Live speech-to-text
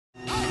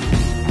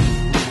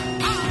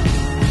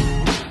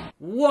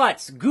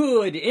What's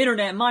good,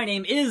 Internet? My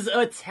name is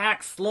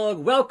Attack Slug.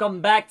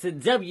 Welcome back to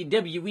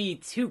WWE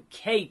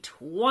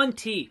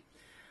 2K20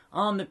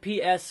 on the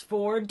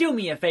PS4. Do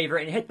me a favor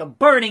and hit the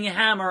burning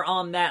hammer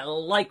on that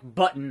like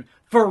button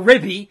for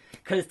Ribby,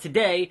 because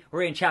today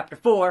we're in Chapter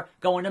 4,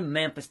 going to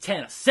Memphis,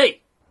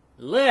 Tennessee.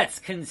 Let's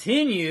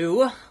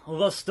continue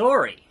the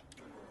story.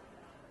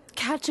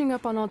 Catching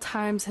up on old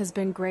times has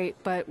been great,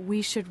 but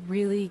we should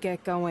really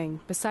get going.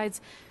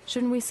 Besides,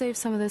 shouldn't we save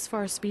some of this for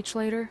our speech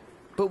later?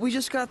 But we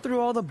just got through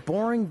all the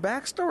boring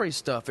backstory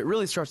stuff. It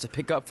really starts to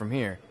pick up from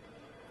here.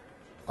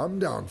 I'm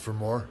down for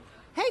more.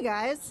 Hey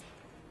guys,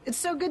 it's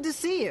so good to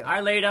see you. Hi,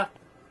 Leda.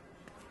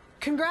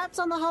 Congrats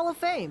on the Hall of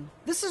Fame.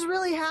 This is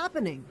really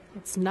happening.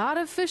 It's not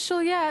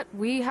official yet.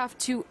 We have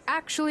to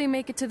actually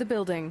make it to the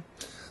building.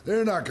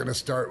 They're not going to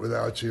start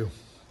without you.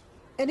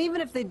 And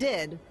even if they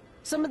did,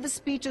 some of the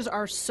speeches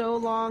are so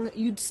long,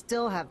 you'd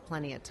still have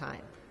plenty of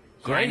time.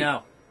 Yeah, I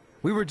know.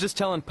 We were just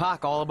telling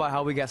Pac all about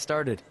how we got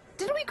started.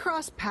 Didn't we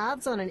cross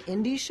paths on an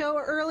indie show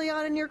early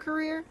on in your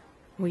career?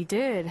 We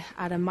did,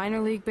 at a minor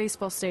league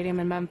baseball stadium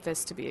in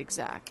Memphis, to be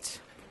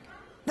exact.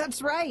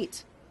 That's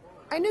right.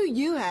 I knew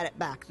you had it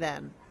back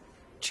then.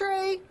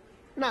 Trey,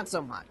 not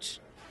so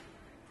much.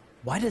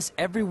 Why does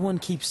everyone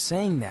keep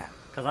saying that?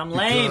 Because I'm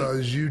lame.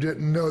 Because you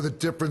didn't know the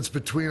difference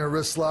between a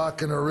wrist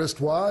lock and a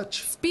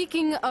wristwatch?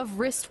 Speaking of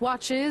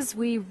wristwatches,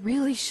 we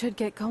really should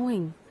get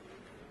going.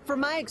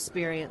 From my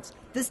experience,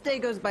 this day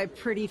goes by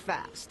pretty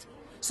fast.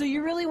 So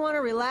you really want to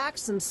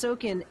relax and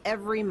soak in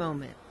every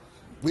moment.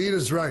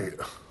 Leda's right.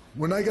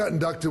 When I got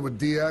inducted with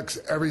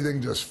DX,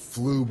 everything just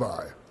flew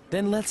by.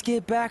 Then let's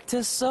get back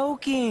to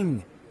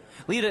soaking.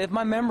 Leda, if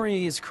my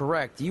memory is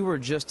correct, you were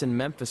just in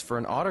Memphis for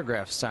an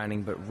autograph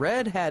signing, but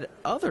Red had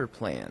other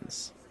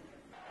plans.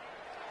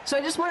 So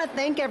I just want to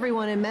thank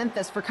everyone in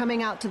Memphis for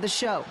coming out to the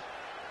show.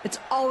 It's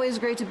always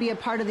great to be a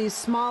part of these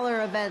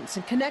smaller events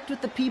and connect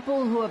with the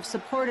people who have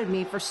supported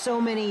me for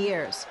so many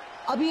years.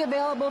 I'll be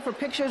available for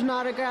pictures and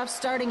autographs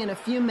starting in a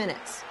few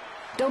minutes.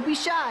 Don't be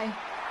shy.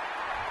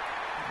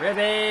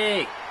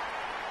 Ribby!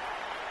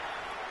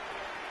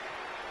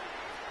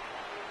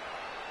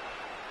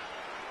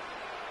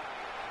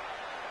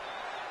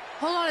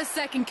 Hold on a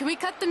second, can we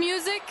cut the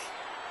music?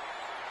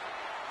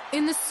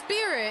 In the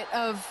spirit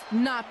of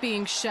not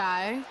being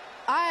shy,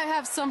 I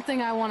have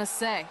something I want to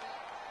say.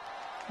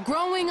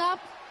 Growing up,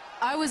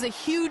 I was a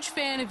huge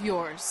fan of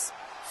yours.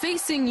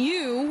 Facing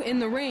you in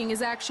the ring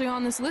is actually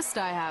on this list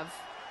I have.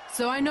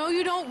 So I know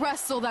you don't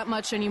wrestle that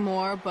much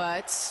anymore,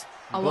 but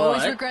I'll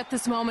always regret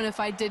this moment if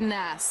I didn't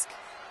ask.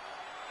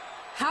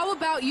 How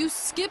about you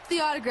skip the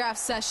autograph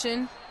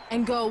session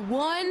and go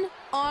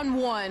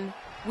one-on-one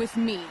with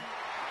me?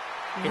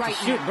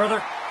 It's a shoot,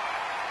 brother.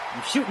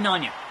 I'm shooting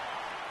on you.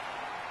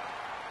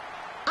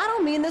 I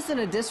don't mean this in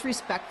a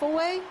disrespectful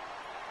way.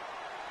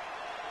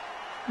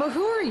 But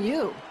who are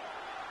you?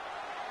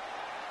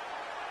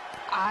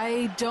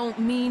 I don't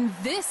mean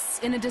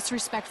this in a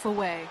disrespectful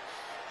way.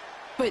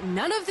 But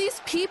none of these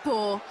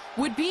people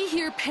would be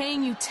here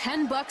paying you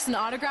 $10 an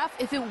autograph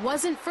if it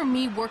wasn't for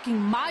me working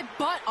my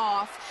butt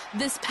off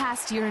this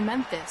past year in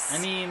Memphis. I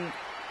mean,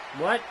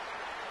 what?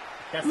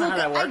 That's not how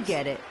that works. I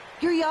get it.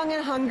 You're young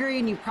and hungry,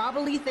 and you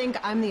probably think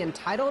I'm the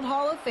entitled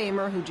Hall of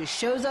Famer who just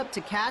shows up to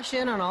cash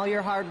in on all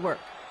your hard work.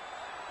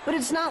 But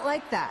it's not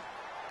like that.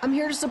 I'm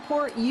here to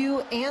support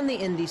you and the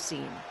indie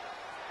scene.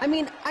 I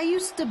mean, I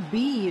used to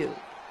be you.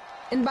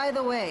 And by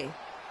the way,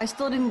 I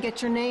still didn't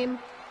get your name.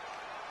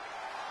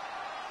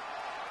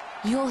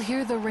 You'll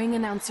hear the ring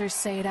announcers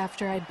say it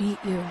after I beat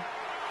you.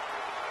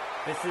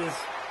 This is...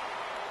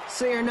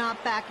 So you're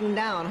not backing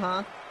down,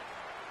 huh?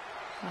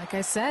 Like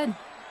I said,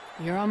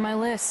 you're on my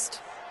list.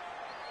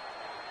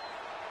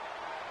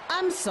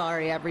 I'm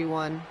sorry,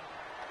 everyone.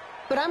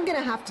 But I'm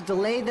gonna have to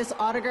delay this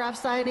autograph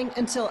signing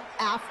until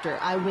after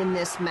I win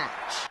this match.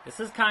 This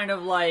is kind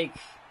of like...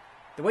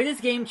 The way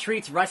this game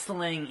treats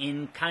wrestling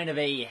in kind of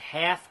a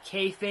half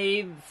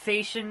kayfabe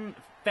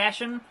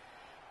fashion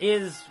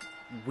is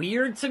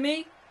weird to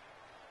me.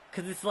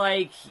 Because it's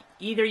like,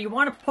 either you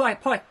want to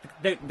put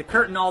the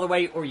curtain all the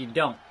way or you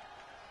don't.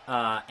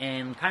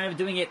 And kind of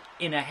doing it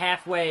in a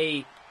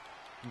halfway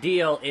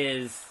deal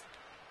is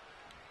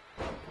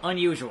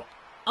unusual.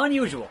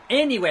 Unusual.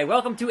 Anyway,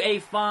 welcome to a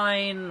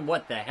fine...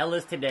 What the hell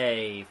is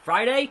today?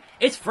 Friday?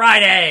 It's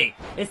Friday!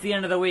 It's the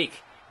end of the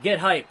week. Get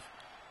hype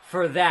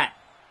for that.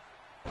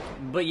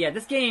 But yeah,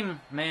 this game,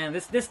 man,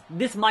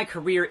 this my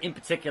career in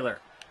particular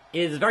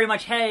is very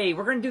much, hey,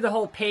 we're gonna do the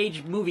whole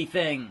page movie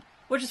thing,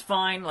 which is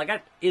fine, like,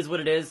 that is what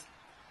it is.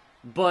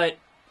 But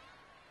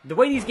the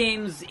way these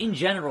games in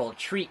general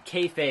treat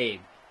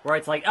kayfabe, where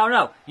it's like, oh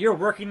no, you're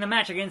working the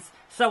match against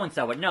so and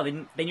so, but no,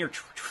 then you're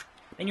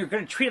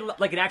gonna treat it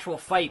like an actual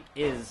fight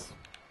is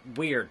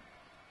weird,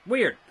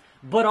 weird.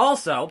 But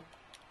also,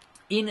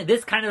 in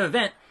this kind of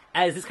event,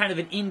 as this kind of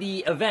an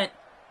indie event,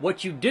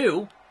 what you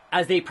do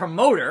as a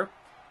promoter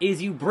is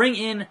you bring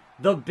in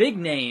the big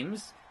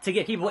names to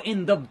get people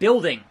in the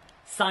building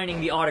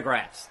signing the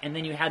autographs. And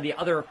then you have the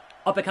other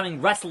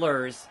up-and-coming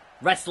wrestlers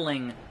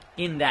wrestling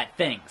in that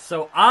thing.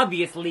 So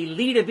obviously,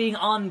 Lita being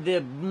on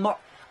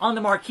on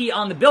the marquee,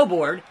 on the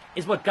billboard,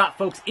 is what got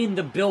folks in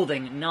the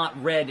building,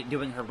 not Red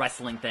doing her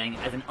wrestling thing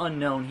as an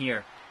unknown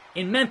here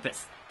in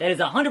Memphis. That is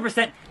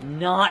 100%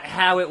 not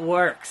how it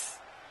works.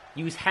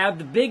 You have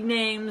the big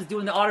names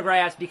doing the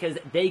autographs because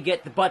they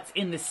get the butts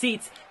in the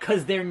seats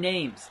because they're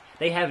names.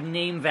 They have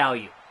name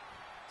value.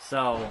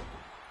 So,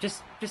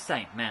 just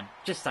saying, man.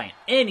 Just saying.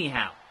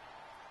 Anyhow,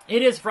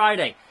 it is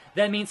Friday.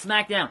 That means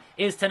SmackDown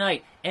is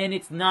tonight. And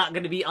it's not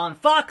going to be on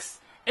Fox.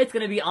 It's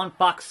going to be on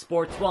Fox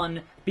Sports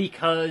 1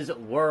 because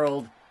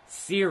World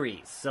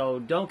Series. So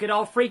don't get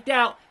all freaked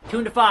out.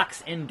 Tune to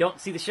Fox and don't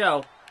see the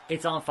show.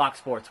 It's on Fox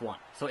Sports 1.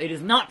 So it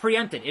is not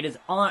preempted. It is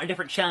on a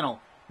different channel.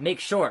 Make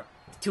sure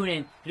to tune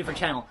in to a different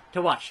channel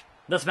to watch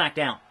the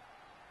SmackDown.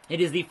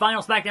 It is the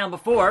final SmackDown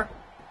before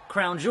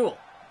Crown Jewel,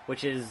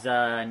 which is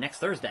next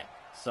Thursday.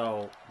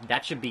 So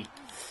that should be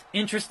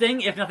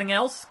interesting, if nothing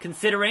else,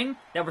 considering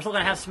that we're still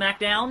going to have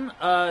SmackDown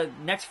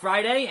next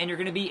Friday, and you're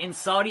going to be in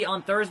Saudi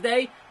on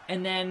Thursday,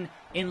 and then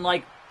in,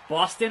 like,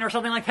 Boston or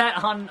something like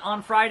that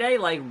on Friday.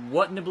 Like,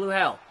 what in the blue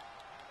hell?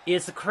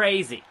 It's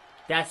crazy.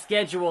 That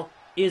schedule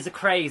is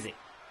crazy.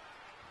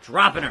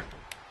 Dropping her.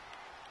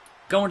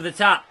 Going to the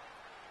top.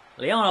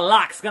 Leona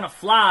Locke's going to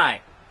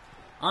fly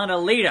on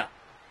Alita.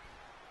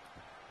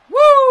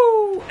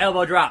 Woo!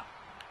 Elbow drop.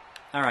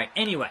 Alright,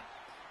 anyway.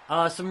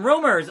 Some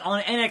rumors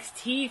on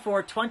NXT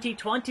for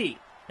 2020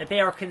 that they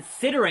are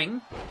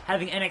considering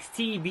having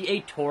NXT be a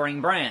touring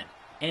brand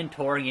and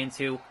touring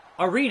into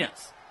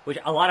arenas, which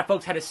a lot of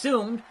folks had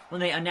assumed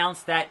when they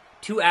announced that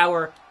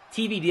 2-hour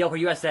TV deal for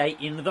USA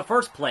in the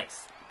first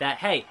place. That,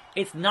 hey,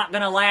 it's not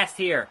going to last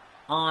here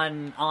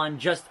on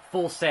just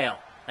Full Sail.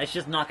 That's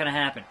just not going to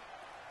happen.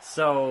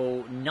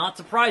 So, not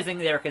surprising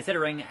they're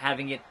considering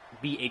having it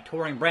be a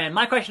touring brand.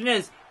 My question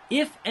is,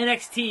 if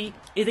NXT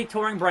is a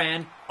touring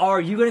brand, are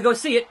you going to go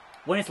see it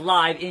when it's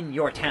live in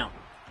your town?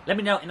 Let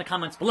me know in the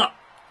comments below.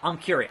 I'm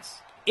curious.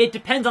 It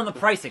depends on the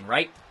pricing,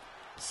 right?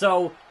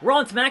 So, Raw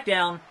and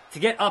SmackDown, to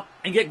get up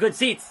and get good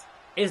seats,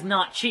 is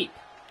not cheap.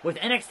 With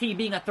NXT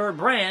being a third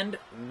brand,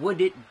 would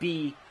it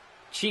be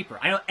cheaper?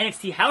 I know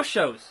NXT house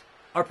shows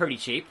are pretty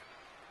cheap,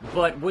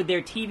 but would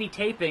their TV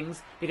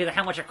tapings, because of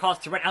how much it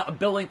costs to rent out a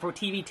building for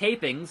TV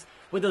tapings,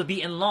 would those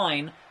be in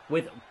line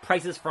with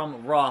prices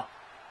from Raw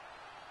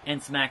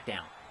and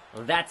SmackDown?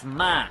 Well, that's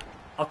my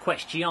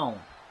question.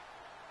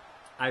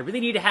 I really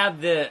need to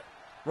have the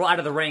roll out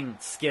of the ring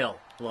skill.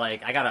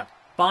 Like, I gotta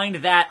find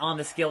that on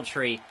the skill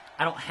tree.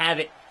 I don't have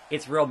it.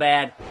 It's real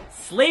bad.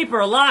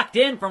 Sleeper locked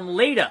in from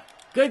Lita.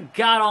 Good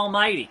God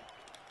almighty.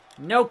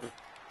 Nope.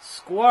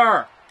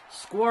 Squirr.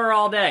 Squirr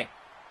all day.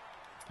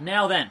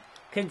 Now then,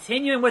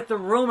 continuing with the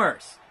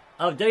rumors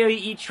of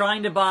WWE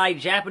trying to buy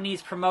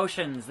Japanese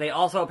promotions. They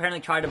also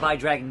apparently tried to buy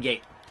Dragon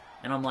Gate.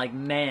 And I'm like,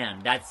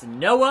 man, that's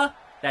Noah,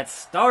 that's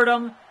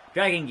Stardom,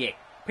 Dragon Gate.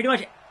 Pretty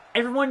much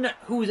everyone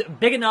who's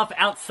big enough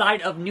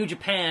outside of New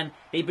Japan,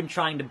 they've been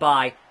trying to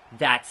buy.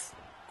 That's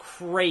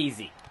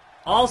crazy.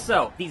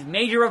 Also, these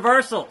major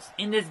reversals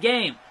in this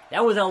game.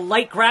 That was a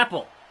light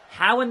grapple.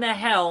 How in the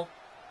hell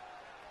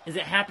is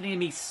it happening to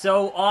me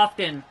so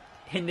often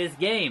in this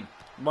game?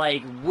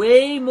 Like,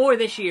 way more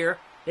this year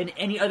than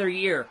any other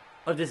year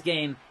of this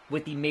game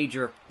with the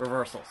major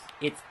reversals.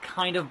 It's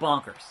kind of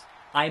bonkers.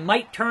 I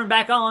might turn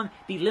back on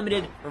the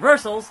limited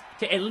reversals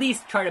to at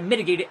least try to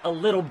mitigate it a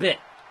little bit.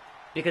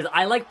 Because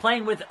I like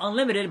playing with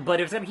unlimited, but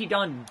if it's going to keep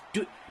on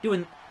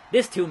doing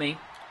this to me,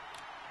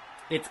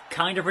 it's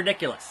kind of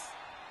ridiculous.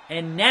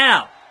 And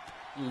now,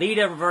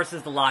 Lita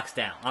reverses the locks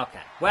down.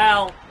 Okay,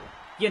 well,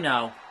 you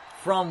know,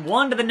 from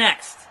one to the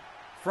next.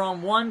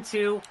 From one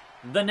to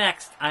the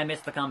next, I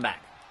missed the comeback.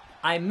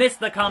 I missed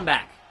the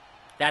comeback.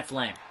 That's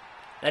lame.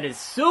 That is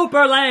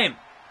super lame.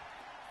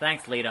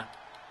 Thanks, Lita.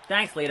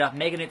 Thanks, Lita.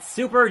 Making it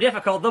super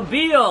difficult. The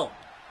Beal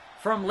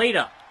from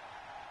Lita.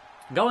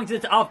 Going to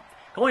the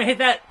going to hit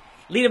that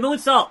Lita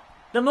moonsault.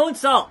 The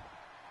moonsault.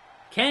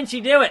 Can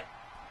she do it?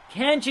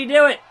 Can she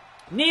do it?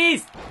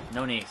 Knees.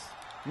 No knees.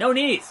 No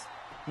knees.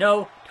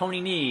 No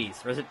Tony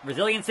knees.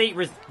 Resiliency.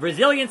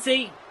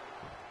 Resiliency.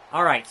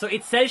 Alright, so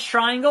it says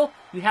triangle.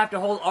 You have to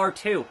hold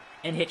R2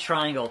 and hit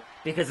triangle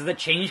because of the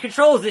change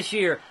controls this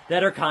year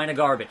that are kind of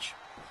garbage.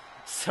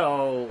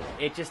 So,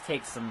 it just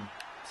takes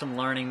some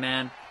learning,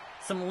 man.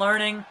 Some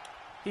learning.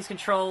 These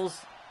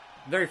controls,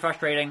 very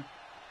frustrating.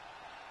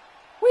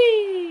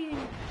 Whee!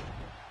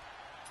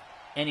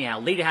 Anyhow,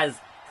 Lita has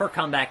her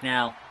comeback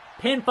now.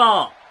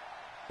 Pinfall!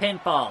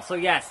 Pinfall. So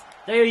yes,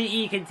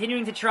 WWE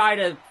continuing to try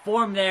to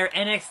form their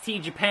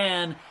NXT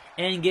Japan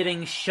and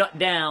getting shut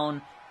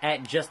down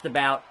at just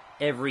about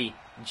every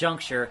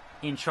juncture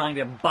in trying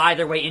to buy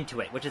their way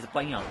into it, which is,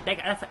 you know,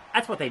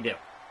 that's what they do,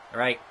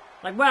 right?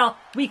 Like, well,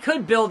 we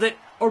could build it,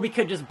 or we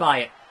could just buy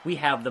it. We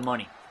have the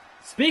money.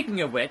 Speaking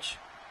of which,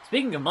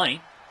 speaking of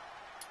money,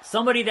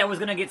 somebody that was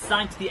going to get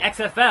signed to the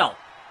XFL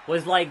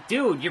was like,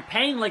 dude, you're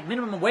paying like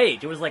minimum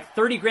wage. It was like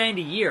 30 grand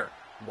a year.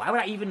 Why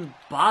would I even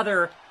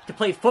bother to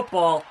play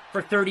football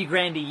for 30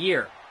 grand a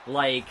year?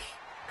 Like,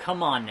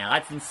 come on now,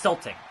 that's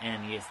insulting.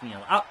 And he's, you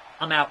know, oh,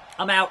 I'm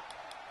out.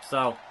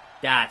 So,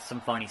 that's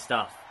some funny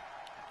stuff.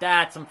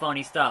 That's some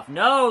funny stuff.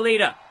 No,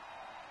 Lita.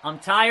 I'm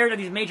tired of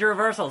these major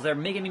reversals. They're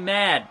making me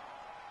mad.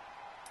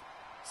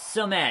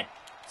 So mad.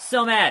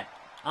 So mad.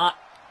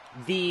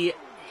 The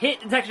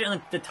hit detection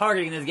and the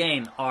targeting in this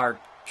game are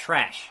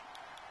trash.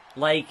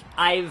 Like,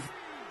 I've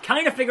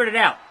kind of figured it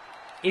out.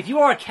 If you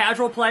are a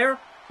casual player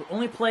who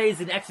only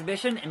plays an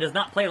exhibition and does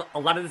not play a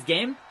lot of this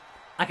game,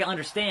 I can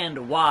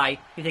understand why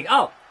you think,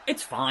 oh,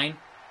 it's fine.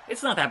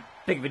 It's not that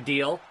big of a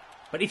deal.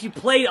 But if you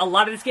played a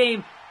lot of this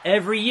game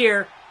every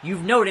year,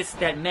 you've noticed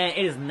that, man,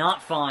 it is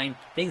not fine.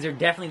 Things are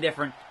definitely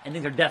different, and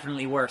things are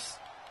definitely worse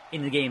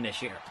in the game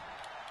this year.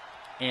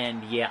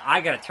 And yeah,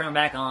 I gotta turn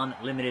back on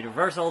limited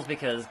reversals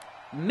because,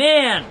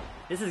 man,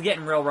 this is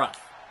getting real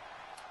rough.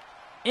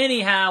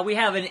 Anyhow, we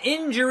have an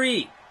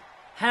injury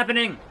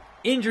happening.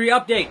 Injury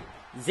update.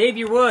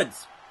 Xavier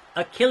Woods,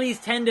 Achilles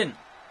tendon.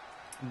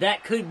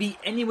 That could be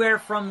anywhere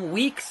from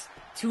weeks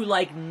to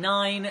like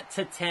 9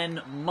 to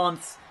 10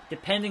 months,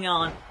 depending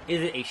on,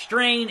 is it a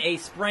strain, a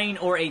sprain,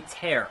 or a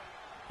tear.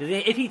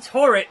 If he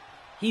tore it,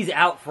 he's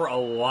out for a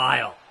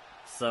while.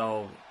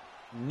 So,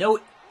 no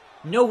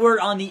word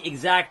on the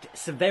exact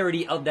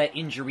severity of that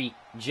injury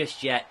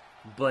just yet,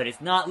 but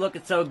it's not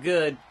looking so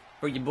good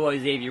for your boy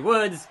Xavier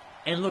Woods,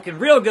 and looking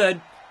real good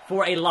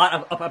for a lot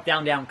of up,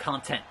 down, down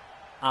content,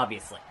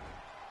 obviously.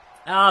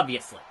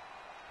 Obviously.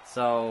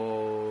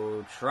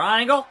 So,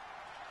 triangle.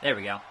 There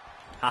we go.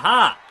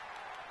 Haha.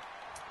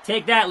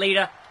 Take that,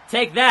 Lita.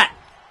 Take that.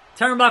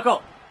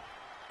 Turnbuckle.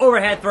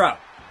 Overhead throw.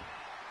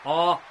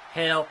 Oh,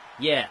 hell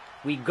yeah.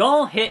 We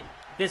gon' hit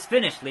this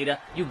finish, Lita.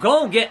 You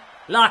gon' get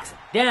locked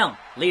down,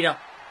 Lita.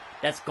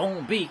 That's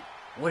gon' be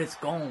what it's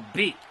gon'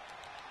 be.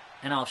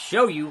 And I'll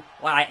show you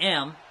why I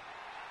am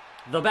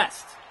the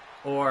best.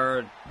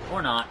 Or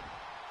not.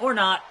 Or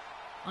not.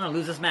 I'm gonna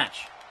lose this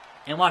match.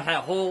 And watch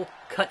that whole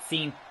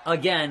cutscene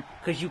again,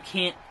 because you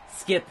can't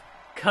skip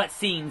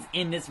cutscenes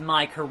in this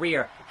my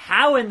career.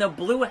 How in the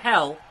blue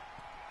hell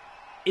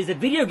is a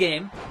video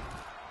game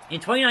in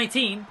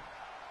 2019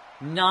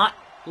 not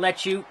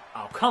let you,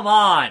 oh come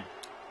on,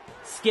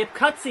 skip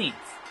cutscenes?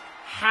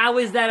 How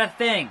is that a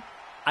thing?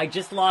 I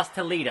just lost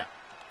to Lita.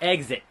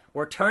 Exit.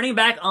 We're turning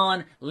back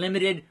on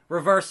limited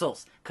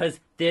reversals, because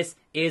this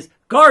is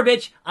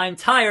garbage. I'm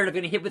tired of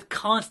getting hit with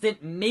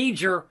constant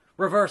major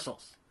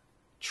reversals.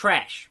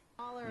 Trash.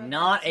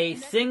 Not a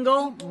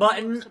single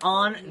button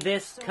on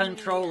this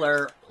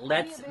controller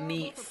lets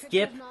me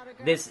skip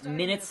this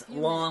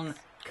minutes-long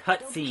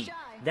cutscene.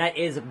 That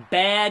is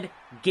bad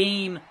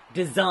game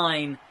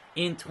design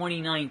in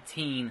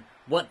 2019.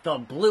 What the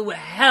blue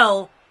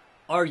hell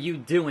are you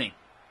doing?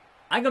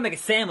 I'm gonna make a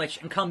sandwich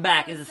and come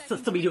back and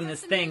still be doing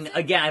this thing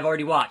again I've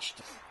already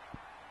watched.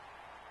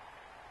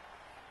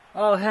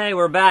 Oh hey,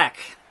 we're back.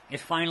 It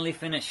finally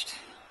finished.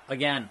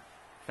 Again.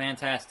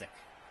 Fantastic.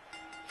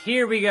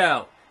 Here we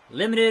go.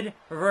 Limited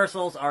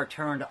reversals are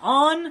turned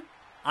on.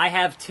 I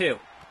have 2.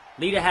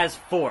 Lita has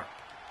 4.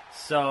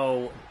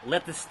 So,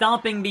 let the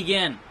stomping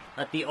begin.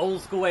 Let the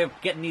old school way of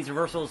getting these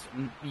reversals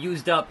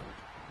used up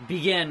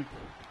begin.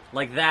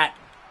 Like that.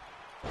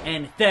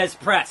 And Thez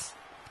press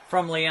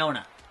from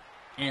Leona.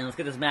 And let's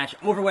get this match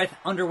over with,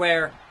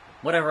 underwear,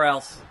 whatever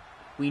else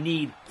we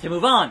need to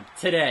move on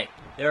today.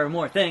 There are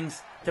more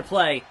things to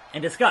play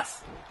and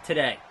discuss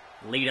today.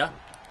 Lita.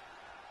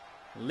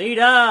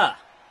 Lita!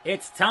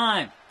 It's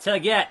time to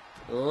get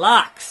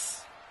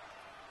locks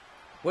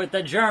with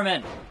the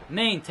German.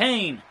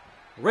 Maintain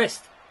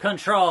wrist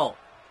control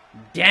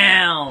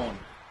down.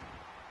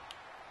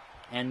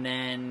 And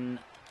then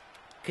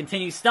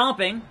continue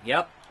stomping.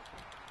 Yep.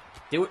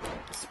 Do it.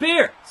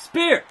 Spear!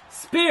 Spear!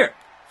 Spear!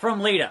 From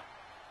Lita.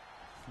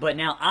 But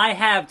now I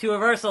have 2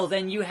 reversals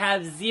and you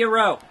have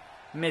 0,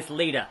 Miss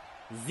Lita.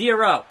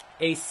 0.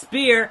 A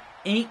spear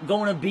ain't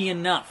gonna be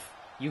enough.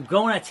 You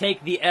gonna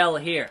take the L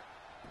here,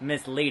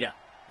 Miss Lita.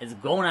 It's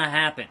gonna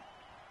happen.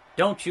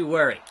 Don't you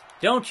worry.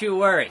 Don't you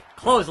worry.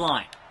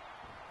 Clothesline.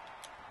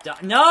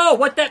 No!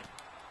 What the?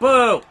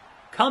 Boo!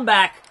 Come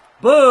back.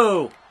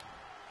 Boo!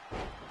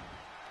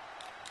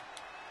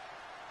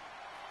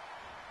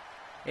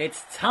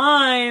 It's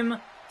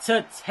time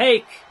to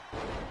take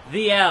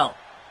the L.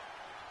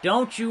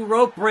 Don't you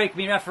rope break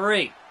me,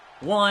 referee.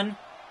 1,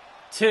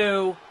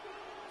 2,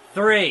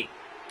 3.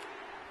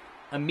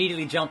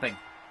 Immediately jumping.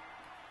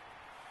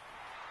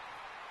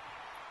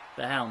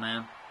 The hell,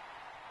 man.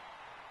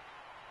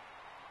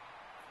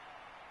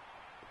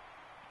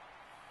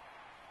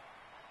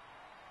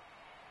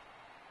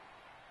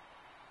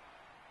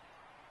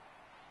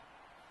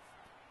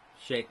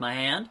 Shake my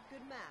hand.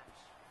 Good match,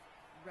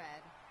 Red.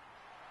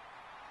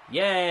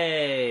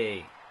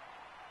 Yay!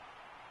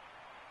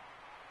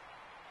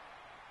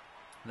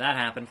 That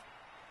happened.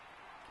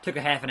 Took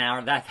a half an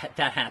hour. That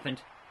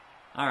happened.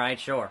 Alright,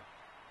 sure.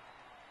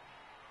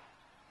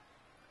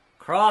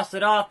 Cross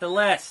it off the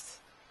list.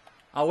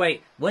 Oh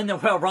wait, win the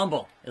Royal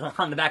Rumble is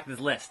on the back of this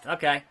list.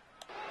 Okay.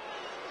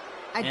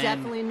 I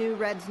definitely knew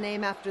Red's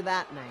name after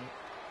that night.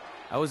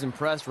 I was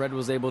impressed Red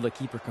was able to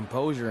keep her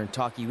composure and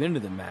talk you into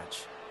the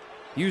match.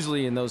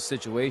 Usually in those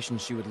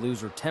situations she would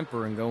lose her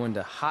temper and go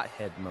into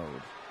hothead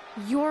mode.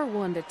 You're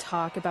one to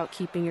talk about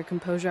keeping your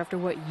composure after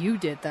what you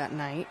did that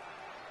night.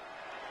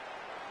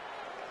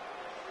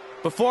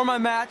 Before my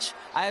match,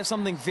 I have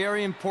something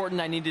very important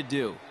I need to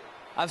do.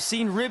 I've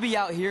seen Ribby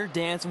out here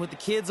dancing with the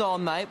kids all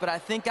night, but I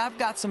think I've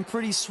got some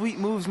pretty sweet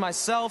moves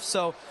myself,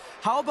 so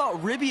how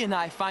about Ribby and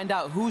I find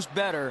out who's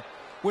better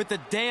with the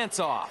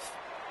dance-off?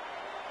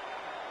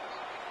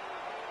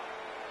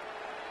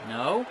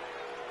 No?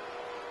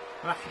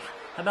 How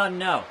about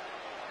no?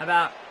 How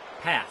about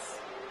pass?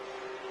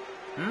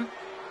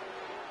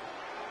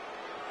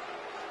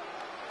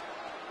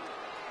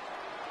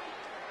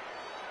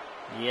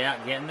 Yeah,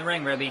 get in the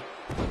ring, Ribby.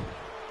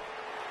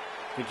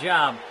 Good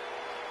job.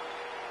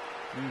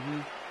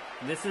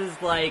 This is,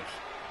 like,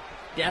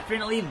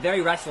 definitely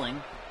very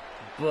wrestling,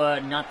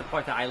 but not the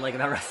part that I like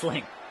about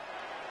wrestling.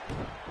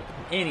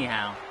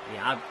 Anyhow,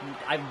 yeah,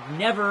 I've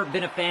never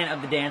been a fan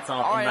of the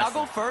dance-off in Alright, I'll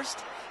wrestling. go first.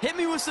 Hit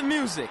me with some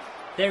music.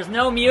 There's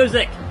no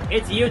music.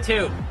 It's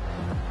YouTube.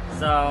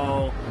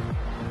 So...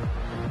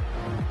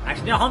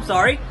 Actually, no, I'm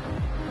sorry.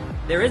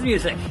 There is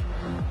music.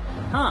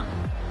 Huh.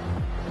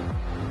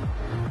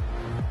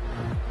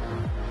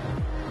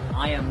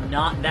 I am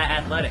not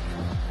that athletic.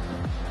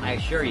 I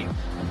assure you.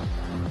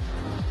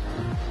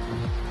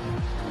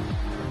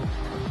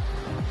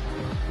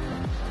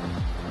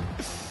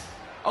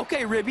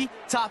 Okay, Ribby,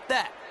 top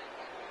that.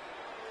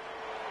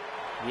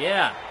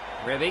 Yeah,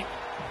 Ribby.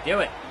 Do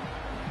it.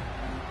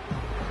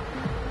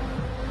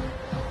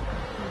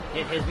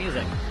 Hit his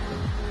music.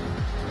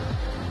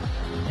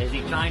 Is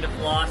he trying to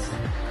floss?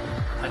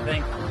 I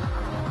think.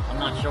 I'm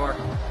not sure.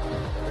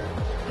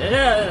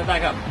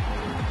 Back up.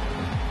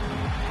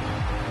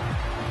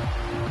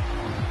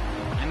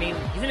 I mean,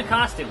 he's in a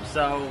costume,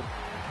 so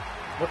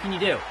what can you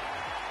do?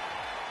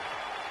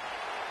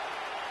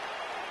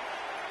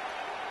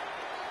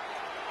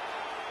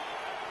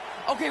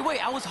 Okay,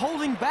 wait, I was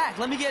holding back.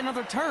 Let me get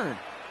another turn.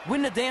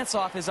 Win the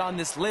dance-off is on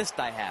this list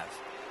I have.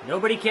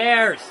 Nobody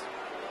cares.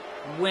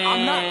 When...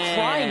 I'm not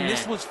trying.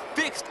 This was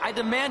fixed. I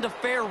demand a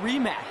fair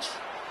rematch.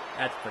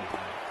 That's pretty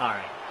funny.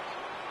 Alright.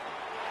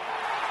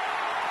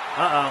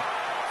 Uh-oh.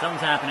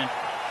 Something's happening.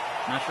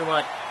 Not sure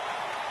what.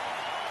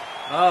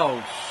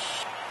 Oh,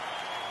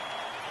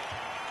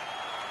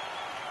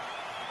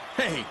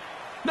 Hey,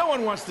 no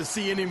one wants to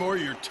see any more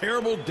of your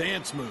terrible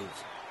dance moves.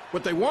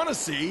 What they want to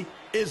see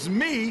is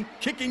me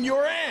kicking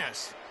your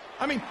ass.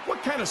 I mean,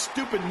 what kind of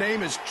stupid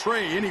name is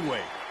Trey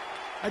anyway?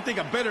 I think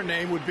a better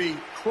name would be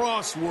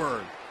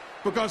Crossword,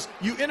 because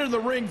you enter the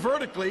ring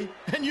vertically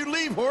and you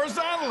leave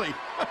horizontally.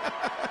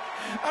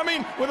 I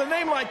mean, with a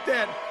name like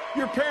that,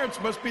 your parents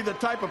must be the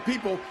type of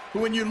people who,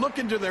 when you look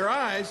into their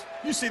eyes,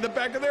 you see the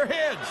back of their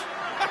heads.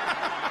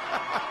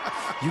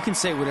 You can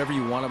say whatever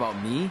you want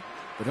about me,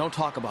 but don't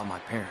talk about my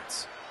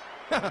parents.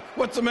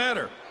 What's the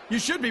matter? You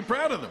should be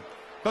proud of them,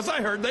 because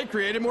I heard they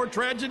created more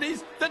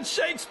tragedies than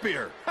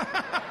Shakespeare.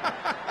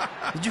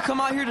 Did you come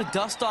out here to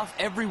dust off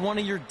every one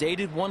of your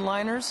dated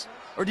one-liners?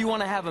 Or do you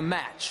want to have a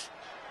match?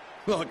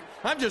 Look,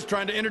 I'm just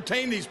trying to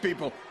entertain these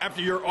people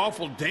after your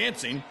awful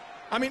dancing.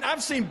 I mean,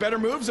 I've seen better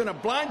moves in a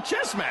blind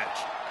chess match.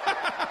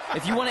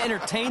 If you want to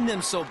entertain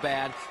them so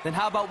bad, then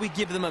how about we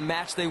give them a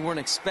match they weren't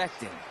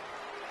expecting?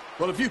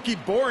 Well, if you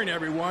keep boring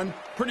everyone,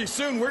 pretty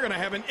soon we're going to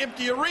have an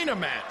empty arena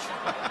match.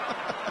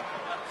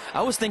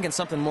 I was thinking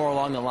something more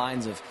along the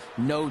lines of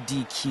no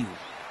DQ.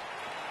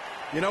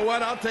 You know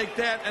what? I'll take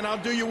that, and I'll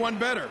do you one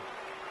better.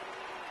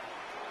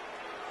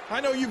 I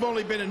know you've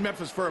only been in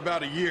Memphis for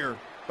about a year,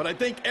 but I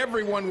think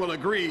everyone will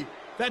agree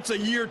that's a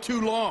year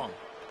too long.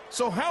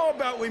 So how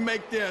about we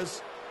make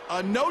this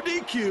a no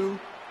DQ,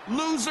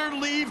 loser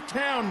leave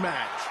town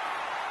match?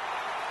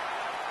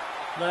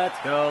 let's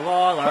go,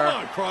 Lawler. Come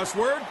on,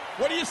 Crossword.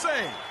 What do you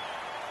say?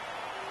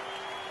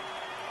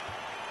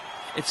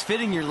 It's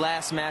fitting your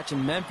last match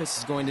in Memphis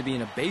is going to be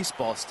in a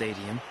baseball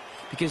stadium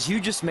because you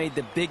just made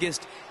the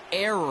biggest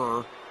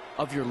error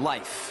of your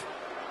life.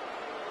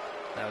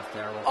 That was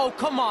terrible. Oh,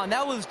 come on.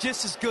 That was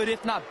just as good,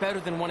 if not better,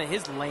 than one of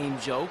his lame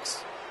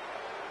jokes.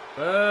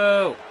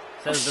 Boo!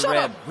 Says the Shut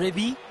rib. up,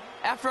 Ribby.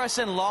 After I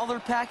send Lawler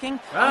packing,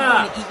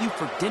 Ah. I'm going to eat you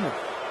for dinner.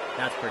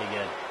 That's pretty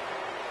good.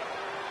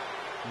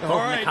 All Bolting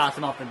right, the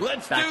costume off the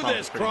let's back do pocket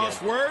this, is pretty good.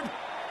 Crossword.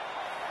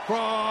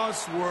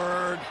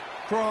 Crossword,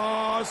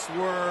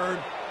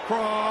 crossword,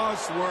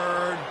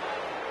 crossword.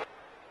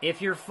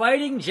 If you're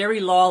fighting Jerry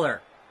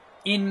Lawler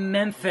in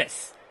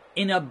Memphis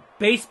in a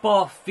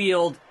baseball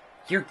field,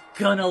 you're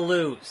gonna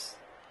lose.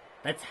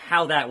 That's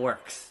how that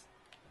works.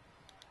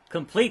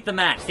 Complete the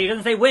match. See, it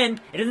doesn't say win.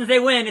 It doesn't say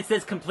win. It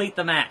says complete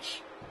the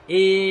match.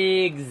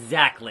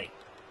 Exactly.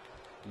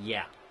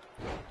 Yeah.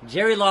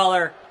 Jerry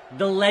Lawler,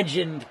 the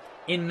legend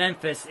in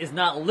Memphis, is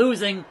not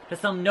losing to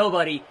some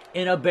nobody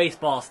in a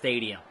baseball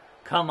stadium.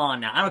 Come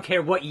on now. I don't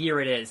care what year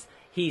it is.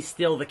 He's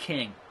still the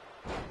king.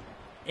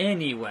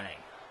 Anyway.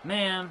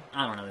 Man,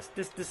 I don't know.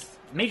 This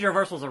major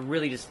reversals are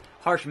really just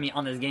harsh on me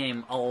on this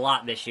game a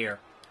lot this year.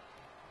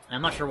 And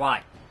I'm not sure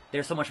why.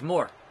 There's so much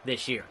more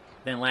this year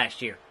than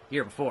last year,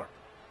 year before.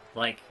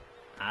 Like,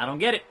 I don't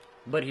get it,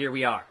 but here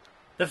we are.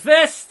 The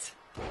Fist!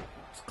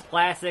 It's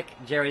classic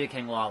Jerry the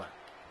King Lawler.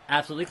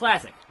 Absolutely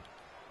classic.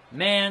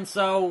 Man,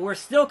 so we're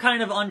still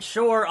kind of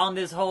unsure on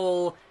this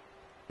whole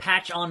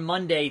patch on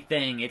Monday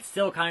thing. It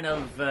still kind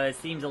of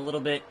seems a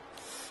little bit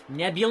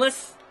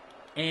nebulous.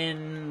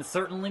 And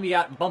certainly we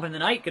got Bump in the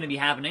Night going to be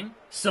happening,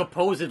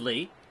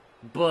 supposedly.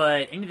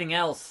 But anything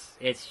else,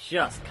 it's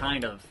just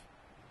kind of...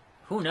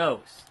 Who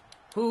knows?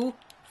 Who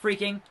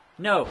freaking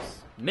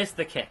knows? Missed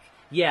the kick.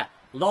 Yeah,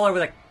 Lawler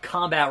with a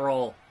combat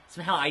roll.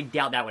 Somehow I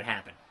doubt that would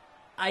happen.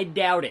 I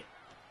doubt it.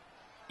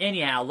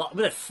 Anyhow,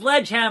 with a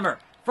sledgehammer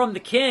from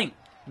the King.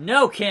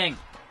 No, King.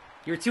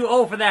 You're too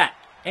old for that.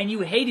 And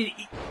you hated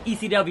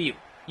ECW.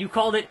 You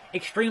called it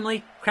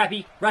extremely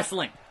crappy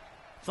wrestling.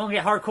 So I'm going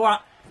to get hardcore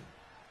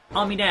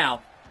on me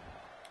now.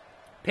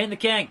 Pin the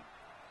King.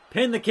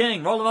 Pin the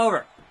King. Roll him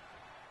over.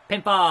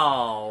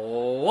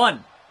 Pinfall.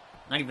 1.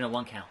 Not even a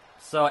 1 count.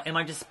 So am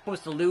I just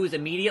supposed to lose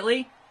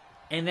immediately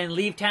and then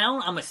leave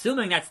town? I'm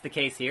assuming that's the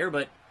case here,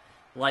 but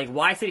like,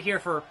 why sit here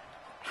for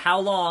how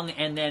long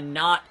and then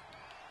not,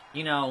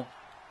 you know,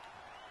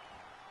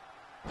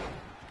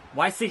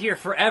 why sit here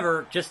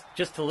forever just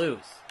to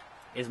lose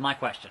is my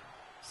question.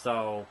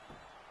 So,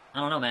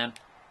 I don't know, man.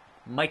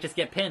 Might just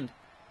get pinned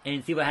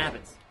and see what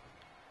happens.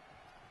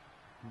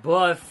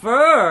 But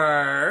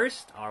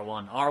first,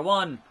 R1.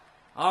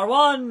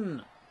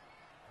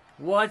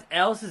 What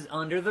else is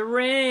under the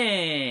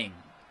ring?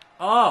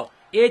 Oh,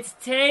 it's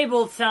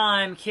table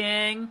time,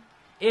 King.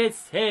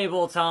 It's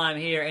table time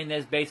here in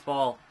this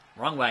baseball.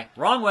 Wrong way.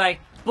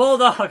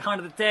 Bulldog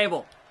onto the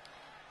table.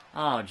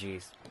 Oh,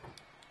 jeez.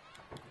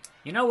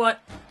 You know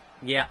what?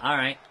 Yeah,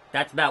 alright.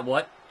 That's about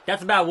what?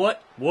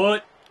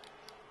 What?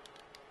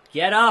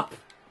 Get up.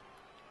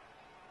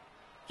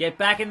 Get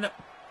back in the...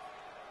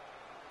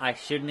 I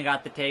shouldn't have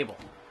got the table.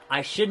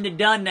 I shouldn't have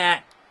done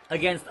that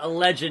against a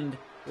legend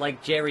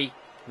like Jerry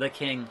the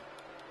King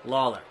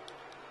Lawler.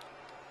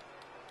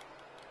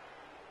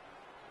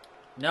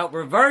 No,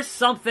 reverse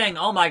something.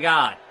 Oh my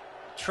god.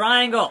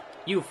 Triangle,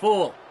 you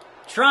fool.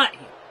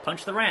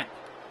 Punch the ramp.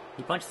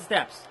 He punched the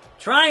steps.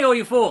 Triangle,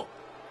 you fool.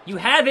 You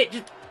have it.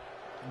 Just...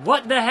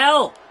 What the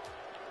hell?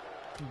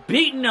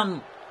 Beating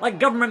him like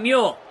government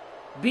mule.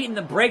 Beating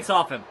the brakes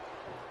off him.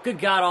 Good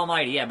God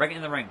almighty. Yeah, bring it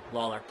in the ring,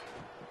 Lawler.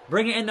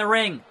 Bring it in the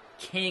ring,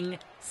 King.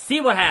 See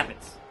what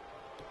happens.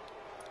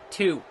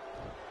 2.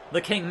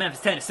 The King,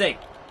 Memphis, Tennessee.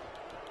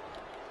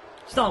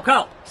 Stone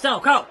Cold. So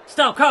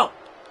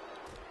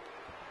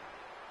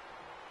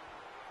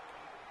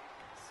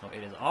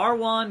it is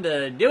R1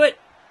 to do it,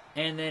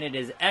 and then it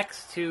is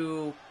X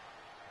to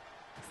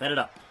set it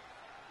up.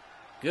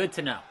 Good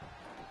to know.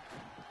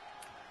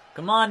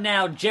 Come on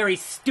now, Jerry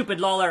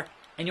Stupid Lawler,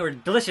 and your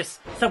delicious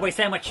Subway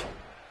sandwich.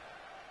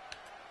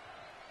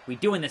 We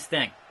doing this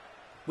thing.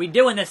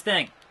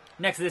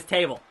 Next to this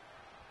table.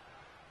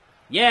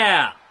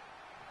 Yeah!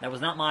 That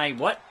was not my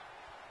what?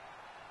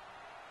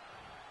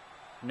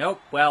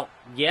 Nope. Well,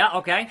 yeah,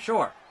 okay,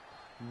 sure.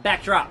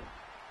 Backdrop.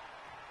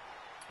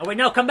 Oh wait,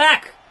 no, come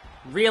back!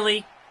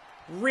 Really?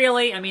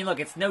 I mean, look,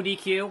 it's no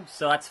DQ,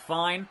 so that's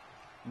fine.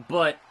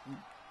 But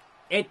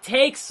it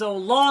takes so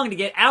long to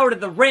get out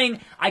of the ring,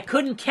 I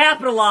couldn't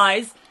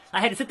capitalize.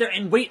 I had to sit there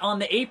and wait on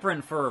the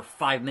apron for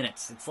 5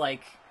 minutes. It's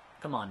like,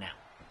 come on now.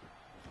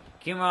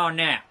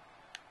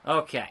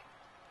 Okay.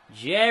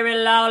 Jerry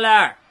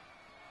Lawler.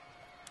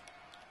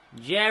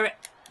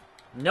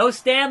 No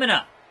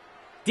stamina.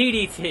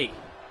 DDT.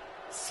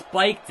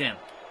 Spiked him.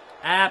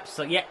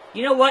 Absolutely. Yeah.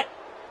 You know what?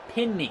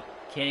 Pin me,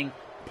 King.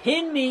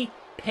 Pin me.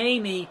 Pay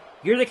me.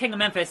 You're the King of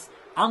Memphis.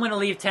 I'm going to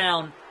leave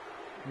town.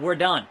 We're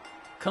done.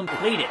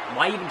 Complete it.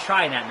 Why even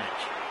try that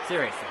match?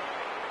 Seriously.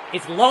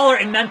 It's Lawler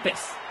in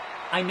Memphis.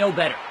 I know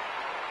better.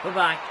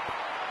 Bye-bye.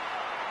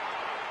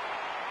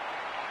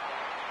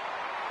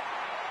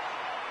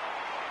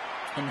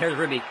 And there's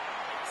Ribby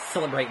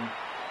celebrating.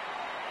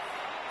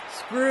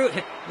 Screw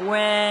it.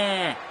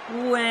 Wah.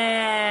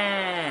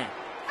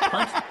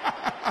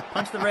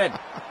 Punch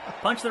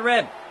the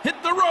rib.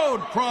 Hit the road,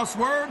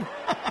 crossword.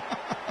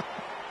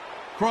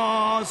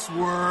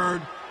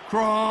 Crossword.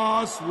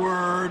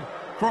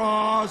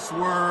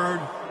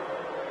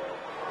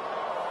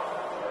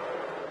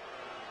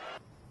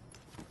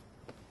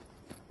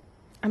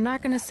 I'm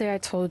not gonna say I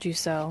told you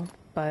so,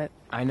 but...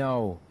 I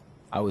know.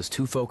 I was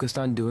too focused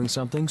on doing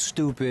something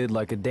stupid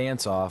like a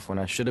dance-off when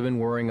I should have been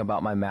worrying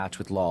about my match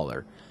with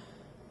Lawler.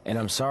 And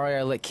I'm sorry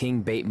I let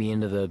King bait me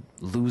into the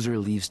loser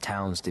leaves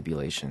town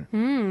stipulation.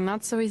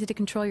 Not so easy to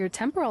control your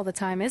temper all the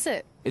time, is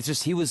it? It's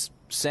just he was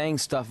saying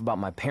stuff about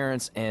my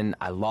parents and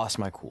I lost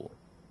my cool.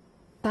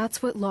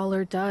 That's what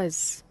Lawler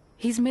does.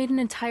 He's made an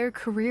entire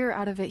career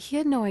out of it. He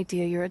had no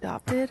idea you're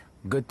adopted.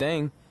 Good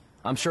thing.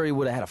 I'm sure he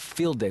would have had a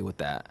field day with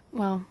that.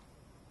 Well,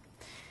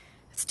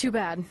 it's too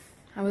bad.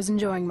 I was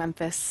enjoying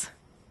Memphis.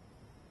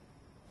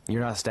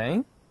 You're not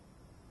staying?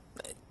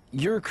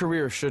 Your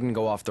career shouldn't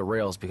go off the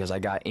rails because I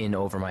got in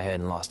over my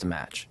head and lost a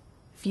match.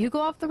 If you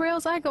go off the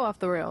rails, I go off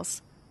the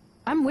rails.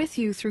 I'm with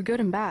you through good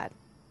and bad.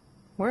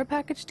 We're a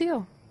package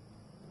deal.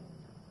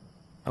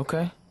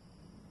 Okay.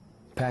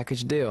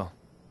 Package deal.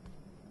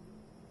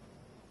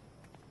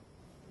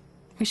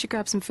 We should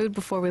grab some food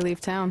before we leave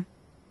town.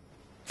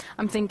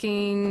 I'm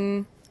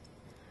thinking...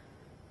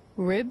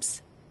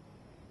 ribs?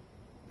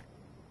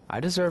 I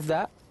deserve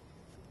that.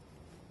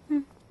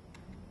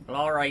 Well,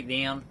 all right,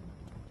 Dan.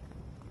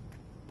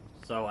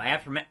 So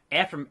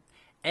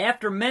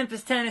after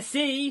Memphis,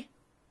 Tennessee,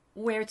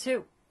 where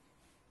to?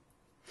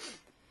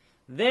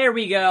 There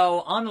we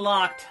go.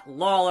 Unlocked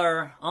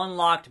Lawler.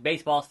 Unlocked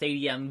baseball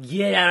stadium.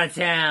 Get out of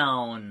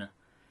town.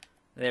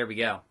 There we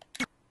go.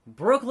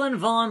 Brooklyn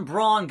Von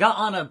Braun got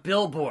on a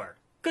billboard.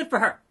 Good for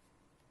her.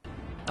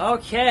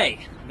 Okay,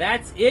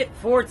 that's it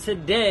for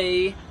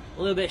today.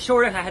 A little bit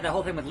shorter. I had the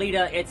whole thing with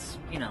Lita. It's,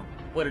 you know,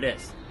 what it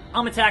is.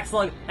 I'm Attack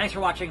Slug. Thanks for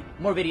watching.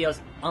 More videos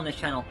on this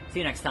channel. See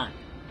you next time.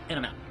 And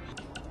I'm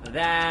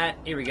out.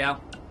 Here we go.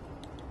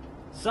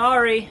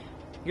 Sorry,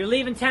 you're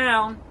leaving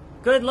town.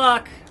 Good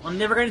luck. I'm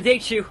never gonna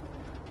date you.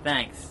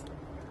 Thanks.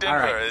 Denver,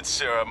 All right.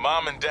 it's your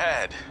mom and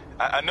dad.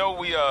 I know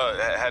we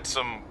had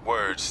some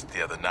words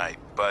the other night,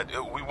 but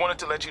we wanted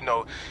to let you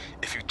know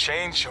if you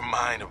change your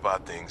mind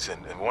about things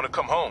and want to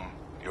come home,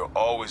 you're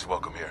always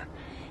welcome here.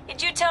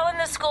 Did you tell him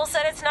the school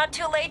said it's not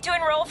too late to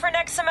enroll for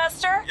next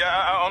semester? Yeah,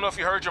 I don't know if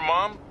you heard your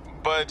mom,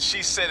 but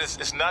she said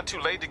it's not too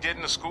late to get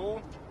into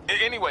school.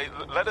 Anyway,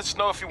 let us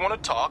know if you want to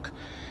talk.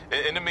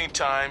 In the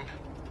meantime,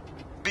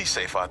 be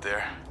safe out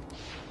there.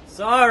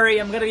 Sorry,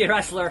 I'm gonna be a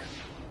wrestler.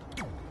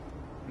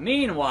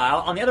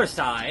 Meanwhile, on the other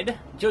side,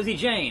 Josie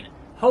Jane.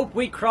 Hope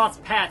we cross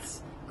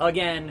paths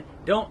again.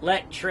 Don't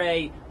let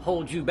Trey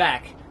hold you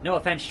back. No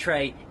offense,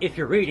 Trey, if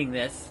you're reading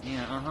this.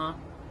 Yeah,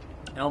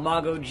 El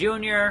Mago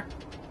Jr.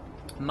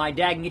 My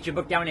dad can get your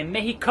book down in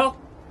Mexico.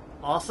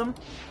 Awesome.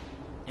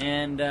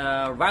 And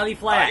Riley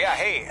Flash. Yeah,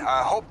 hey,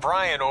 I hope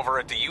Brian over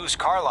at the used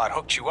car lot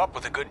hooked you up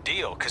with a good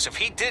deal, because if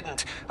he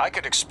didn't, I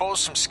could expose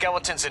some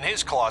skeletons in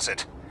his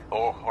closet.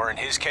 Or in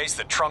his case,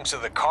 the trunks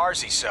of the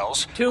cars he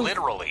sells.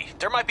 Literally.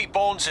 There might be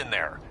bones in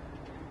there.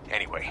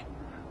 Anyway,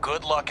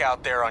 good luck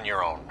out there on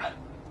your own.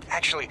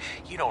 Actually,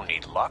 you don't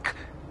need luck.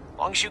 As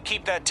long as you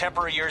keep that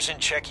temper of yours in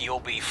check, you'll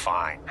be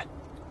fine.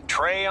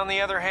 Trey, on the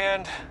other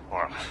hand,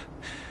 well,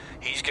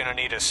 he's gonna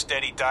need a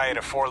steady diet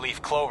of 4-leaf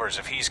clovers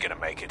if he's gonna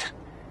make it.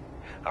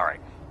 All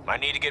right, I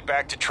need to get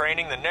back to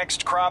training the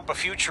next crop of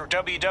future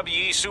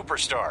WWE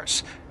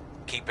Superstars.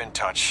 Keep in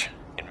touch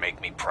and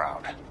make me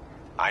proud.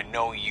 I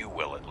know you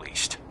will, at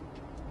least.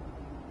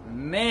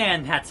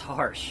 Man, that's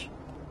harsh.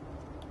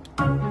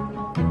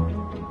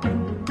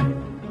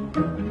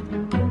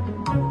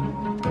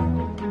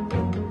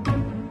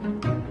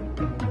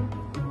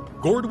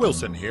 Gord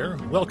Wilson here,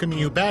 welcoming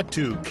you back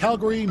to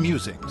Calgary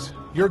Musings,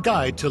 your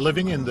guide to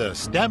living in the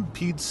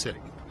Stampede City.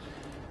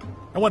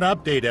 I want to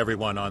update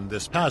everyone on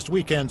this past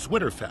weekend's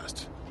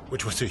Winterfest,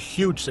 which was a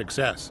huge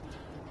success.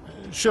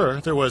 Sure,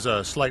 there was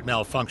a slight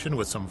malfunction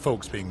with some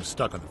folks being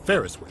stuck on the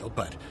Ferris wheel,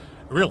 but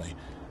really,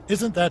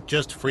 isn't that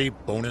just free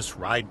bonus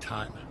ride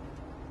time?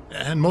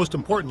 And most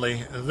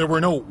importantly, there were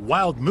no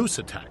wild moose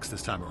attacks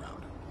this time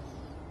around.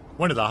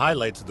 One of the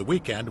highlights of the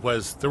weekend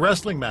was the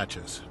wrestling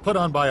matches put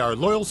on by our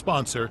loyal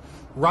sponsor,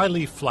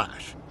 Riley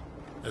Flash.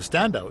 The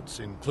standouts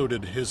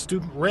included his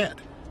student Red,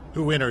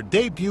 who in her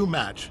debut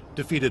match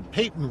defeated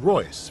Peyton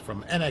Royce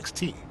from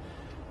NXT.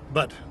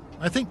 But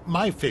I think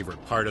my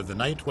favorite part of the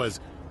night was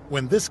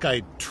when this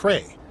guy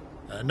Trey,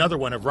 another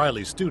one of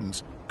Riley's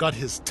students, got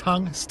his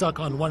tongue stuck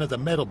on one of the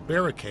metal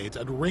barricades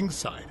at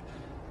ringside.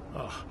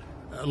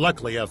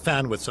 Luckily, a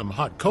fan with some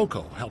hot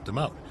cocoa helped him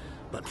out.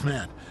 But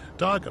man,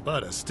 talk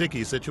about a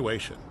sticky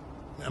situation.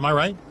 Am I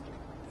right?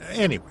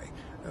 Anyway,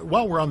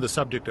 while we're on the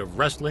subject of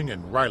wrestling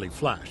and Riley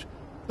Flash,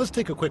 let's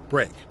take a quick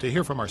break to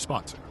hear from our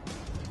sponsor.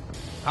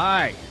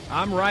 Hi,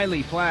 I'm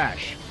Riley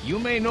Flash. You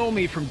may know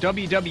me from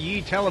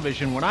WWE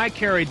television when I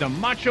carried the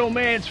Macho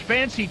Man's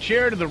fancy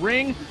chair to the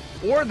ring,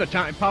 or the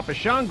time Papa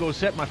Shango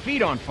set my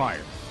feet on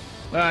fire.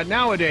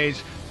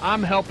 Nowadays,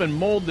 I'm helping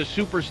mold the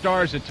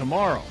superstars of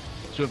tomorrow.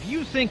 So if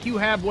you think you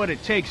have what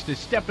it takes to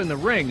step in the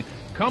ring,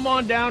 come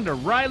on down to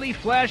Riley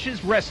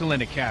Flash's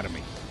Wrestling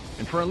Academy.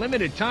 And for a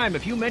limited time,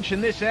 if you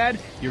mention this ad,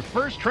 your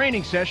first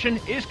training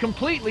session is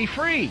completely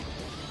free,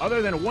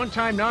 other than a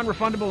one-time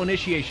non-refundable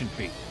initiation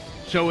fee.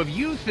 So if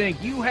you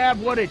think you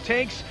have what it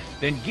takes,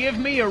 then give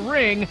me a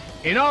ring,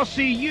 and I'll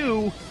see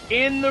you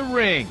in the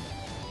ring.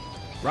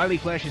 Riley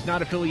Flash is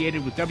not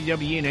affiliated with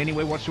WWE in any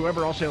way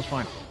whatsoever. All sales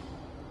final.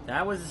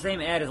 That was the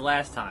same ad as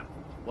last time.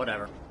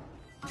 Whatever.